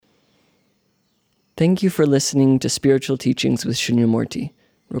Thank you for listening to Spiritual Teachings with Shunyamurti,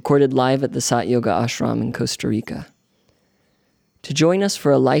 recorded live at the Sat Yoga Ashram in Costa Rica. To join us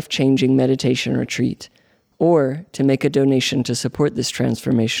for a life-changing meditation retreat, or to make a donation to support this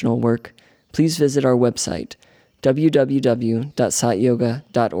transformational work, please visit our website,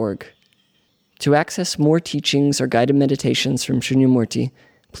 www.satyoga.org. To access more teachings or guided meditations from Shunyamurti,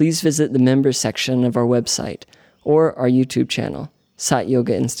 please visit the members section of our website or our YouTube channel, Sat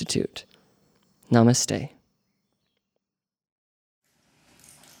Yoga Institute. Namaste.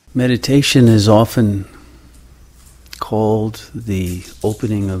 Meditation is often called the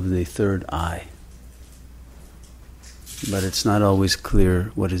opening of the third eye, but it's not always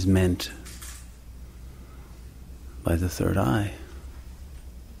clear what is meant by the third eye.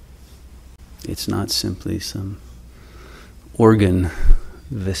 It's not simply some organ,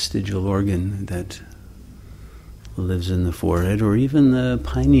 vestigial organ that lives in the forehead, or even the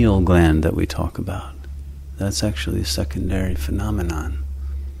pineal gland that we talk about. That's actually a secondary phenomenon.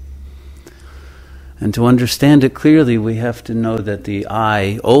 And to understand it clearly, we have to know that the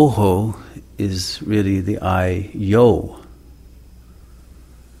eye, oho, is really the eye, yo.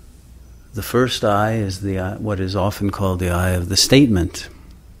 The first eye is the eye, what is often called the eye of the statement.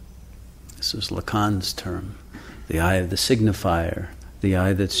 This is Lacan's term. The eye of the signifier, the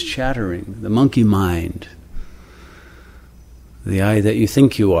eye that's chattering, the monkey mind, the eye that you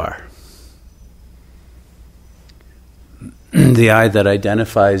think you are, the eye that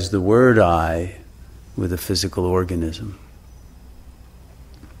identifies the word I with a physical organism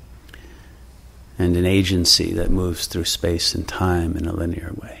and an agency that moves through space and time in a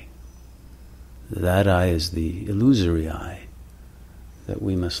linear way. That eye is the illusory eye that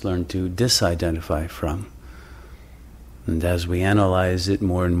we must learn to disidentify from. And as we analyze it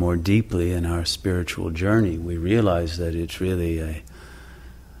more and more deeply in our spiritual journey, we realize that it's really a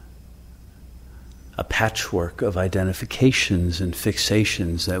patchwork of identifications and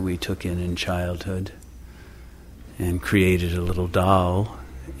fixations that we took in childhood and created a little doll,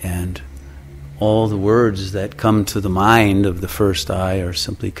 and all the words that come to the mind of the first eye are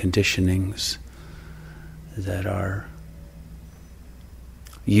simply conditionings that are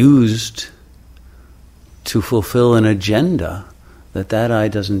used to fulfill an agenda that eye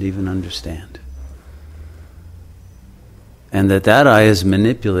doesn't even understand. And that eye is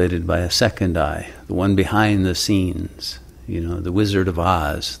manipulated by a second eye, the one behind the scenes, the Wizard of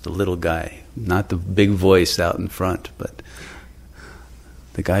Oz, the little guy, not the big voice out in front, but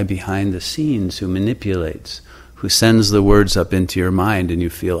the guy behind the scenes who manipulates, who sends the words up into your mind and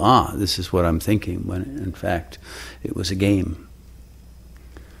you feel, this is what I'm thinking, when in fact it was a game,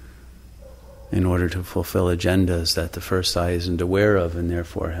 in order to fulfill agendas that the first eye isn't aware of and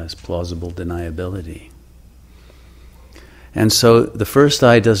therefore has plausible deniability. And so the first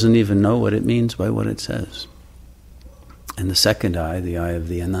eye doesn't even know what it means by what it says. And the second eye, the eye of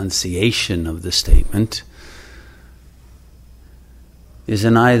the enunciation of the statement, is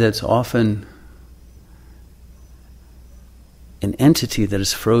an eye that's often an entity that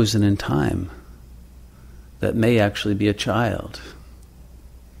is frozen in time, that may actually be a child,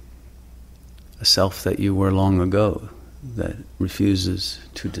 a self that you were long ago, that refuses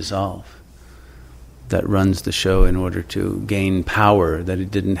to dissolve, that runs the show in order to gain power that it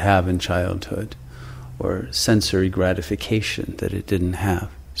didn't have in childhood, or sensory gratification that it didn't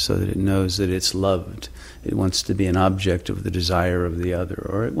have, so that it knows that it's loved. It wants to be an object of the desire of the other,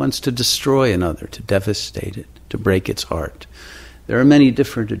 or it wants to destroy another, to devastate it, to break its heart. There are many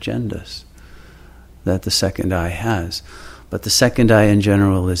different agendas that the second eye has, but the second eye in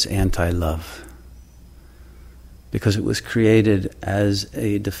general is anti-love, because it was created as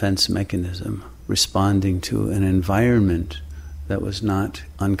a defense mechanism, responding to an environment that was not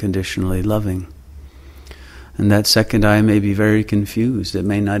unconditionally loving. And that second eye may be very confused. It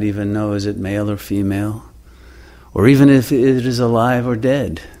may not even know, is it male or female? Or even if it is alive or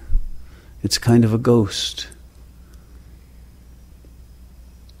dead. It's kind of a ghost.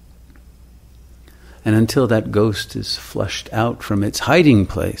 And until that ghost is flushed out from its hiding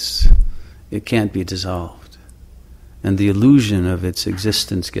place, it can't be dissolved. And the illusion of its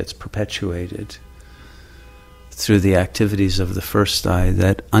existence gets perpetuated through the activities of the first eye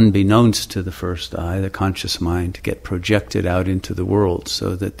that, unbeknownst to the first eye, the conscious mind, get projected out into the world,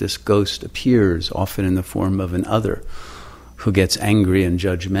 so that this ghost appears often in the form of an other who gets angry and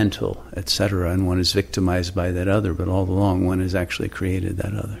judgmental, etc., and one is victimized by that other, but all along one has actually created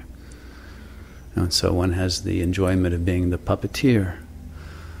that other. And so one has the enjoyment of being the puppeteer.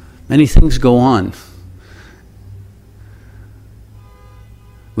 Many things go on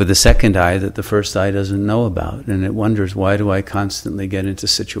with a second eye that the first eye doesn't know about, and it wonders, why do I constantly get into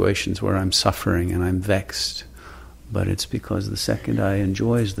situations where I'm suffering and I'm vexed? But it's because the second eye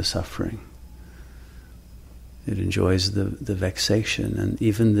enjoys the suffering. It enjoys the vexation and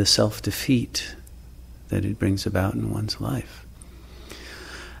even the self-defeat that it brings about in one's life.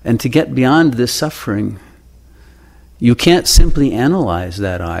 And to get beyond this suffering, you can't simply analyze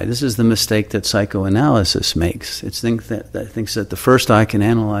that eye. This is the mistake that psychoanalysis makes. It thinks that the first eye can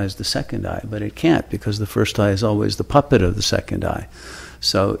analyze the second eye, but it can't, because the first eye is always the puppet of the second eye.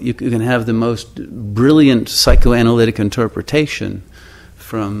 So you can have the most brilliant psychoanalytic interpretation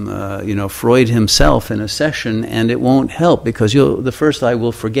from Freud himself in a session, and it won't help, because the first eye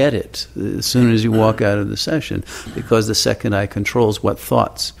will forget it as soon as you walk out of the session, because the second eye controls what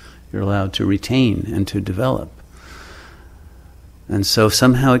thoughts you're allowed to retain and to develop. And so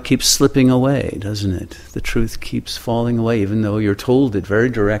somehow it keeps slipping away, doesn't it? The truth keeps falling away, even though you're told it very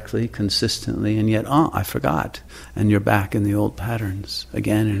directly, consistently, and yet, I forgot. And you're back in the old patterns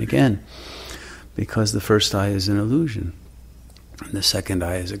again and again, because the first eye is an illusion, and the second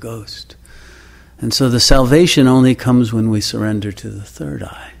eye is a ghost. And so the salvation only comes when we surrender to the third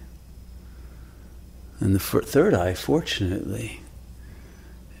eye. And the third eye, fortunately,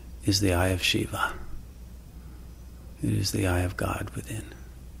 is the eye of Shiva. It is the eye of God within,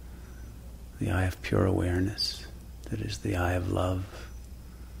 the eye of pure awareness, that is the eye of love,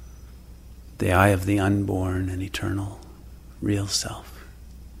 the eye of the unborn and eternal real self.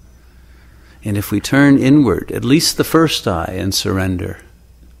 And if we turn inward, at least the first eye, and surrender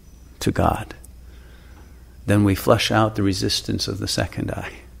to God, then we flush out the resistance of the second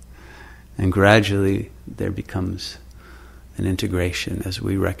eye. And gradually there becomes an integration as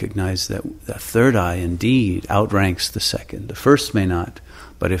we recognize that the third eye indeed outranks the second. The first may not,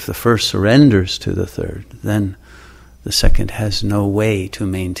 but if the first surrenders to the third, then the second has no way to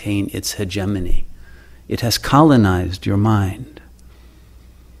maintain its hegemony. It has colonized your mind.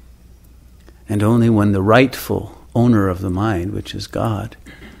 And only when the rightful owner of the mind, which is God,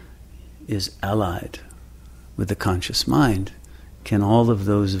 is allied with the conscious mind, can all of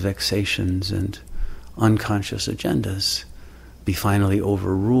those vexations and unconscious agendas be finally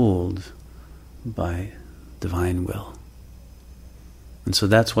overruled by divine will. And so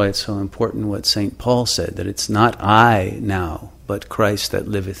that's why it's so important what St. Paul said, that it's not I now, but Christ that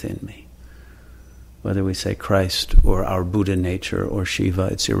liveth in me. Whether we say Christ or our Buddha nature or Shiva,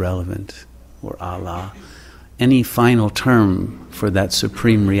 it's irrelevant, or Allah. Any final term for that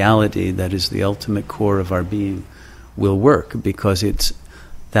supreme reality that is the ultimate core of our being will work, because it's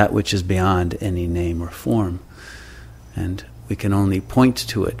that which is beyond any name or form. And we can only point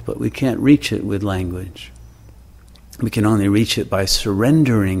to it, but we can't reach it with language. We can only reach it by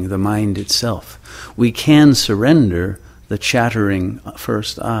surrendering the mind itself. We can surrender the chattering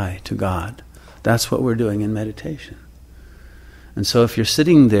first eye to God. That's what we're doing in meditation. And so if you're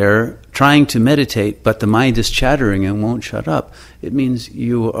sitting there trying to meditate, but the mind is chattering and won't shut up, it means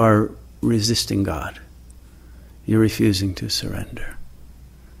you are resisting God. You're refusing to surrender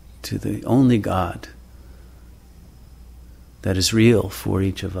to the only God that is real for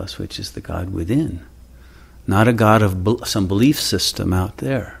each of us, which is the God within. Not a God of some belief system out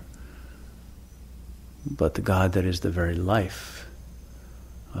there, but the God that is the very life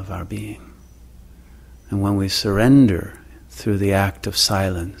of our being. And when we surrender through the act of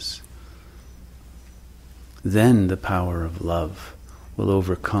silence, then the power of love will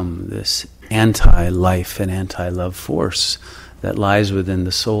overcome this anti-life and anti-love force that lies within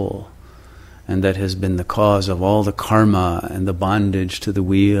the soul, and that has been the cause of all the karma and the bondage to the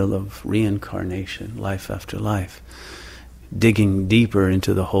wheel of reincarnation, life after life, digging deeper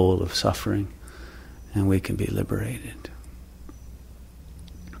into the hole of suffering, and we can be liberated.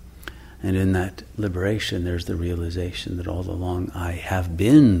 And in that liberation, there's the realization that all along I have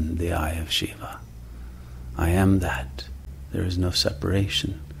been the eye of Shiva. I am that. There is no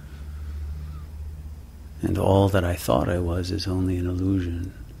separation. And all that I thought I was is only an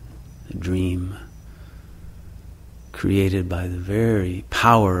illusion, a dream, created by the very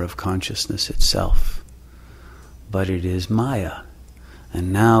power of consciousness itself. But it is Maya.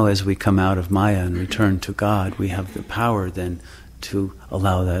 And now as we come out of Maya and return to God, we have the power then to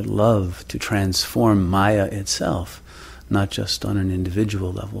allow that love to transform Maya itself, not just on an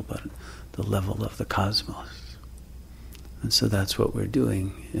individual level, but the level of the cosmos. And so that's what we're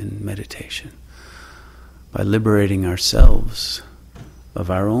doing in meditation. By liberating ourselves of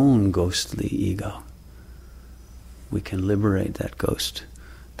our own ghostly ego, we can liberate that ghost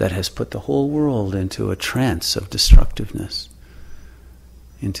that has put the whole world into a trance of destructiveness,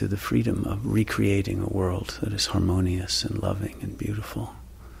 into the freedom of recreating a world that is harmonious and loving and beautiful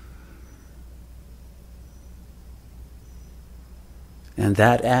And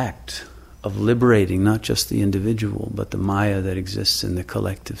that act of liberating not just the individual, but the Maya that exists in the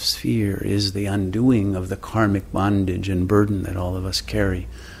collective sphere is the undoing of the karmic bondage and burden that all of us carry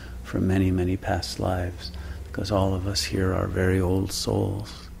from many, many past lives, because all of us here are very old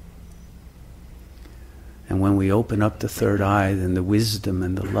souls. And when we open up the third eye, then the wisdom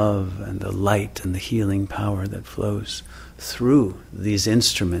and the love and the light and the healing power that flows through these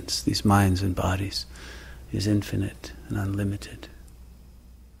instruments, these minds and bodies, is infinite and unlimited.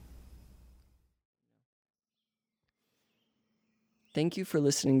 Thank you for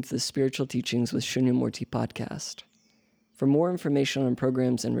listening to the Spiritual Teachings with Shunyamurti podcast. For more information on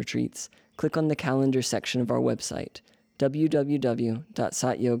programs and retreats, click on the calendar section of our website,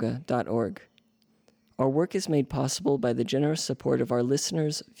 www.satyoga.org. Our work is made possible by the generous support of our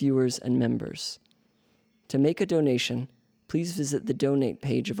listeners, viewers, and members. To make a donation, please visit the donate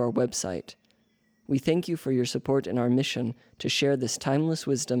page of our website. We thank you for your support in our mission to share this timeless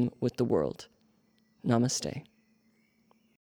wisdom with the world. Namaste.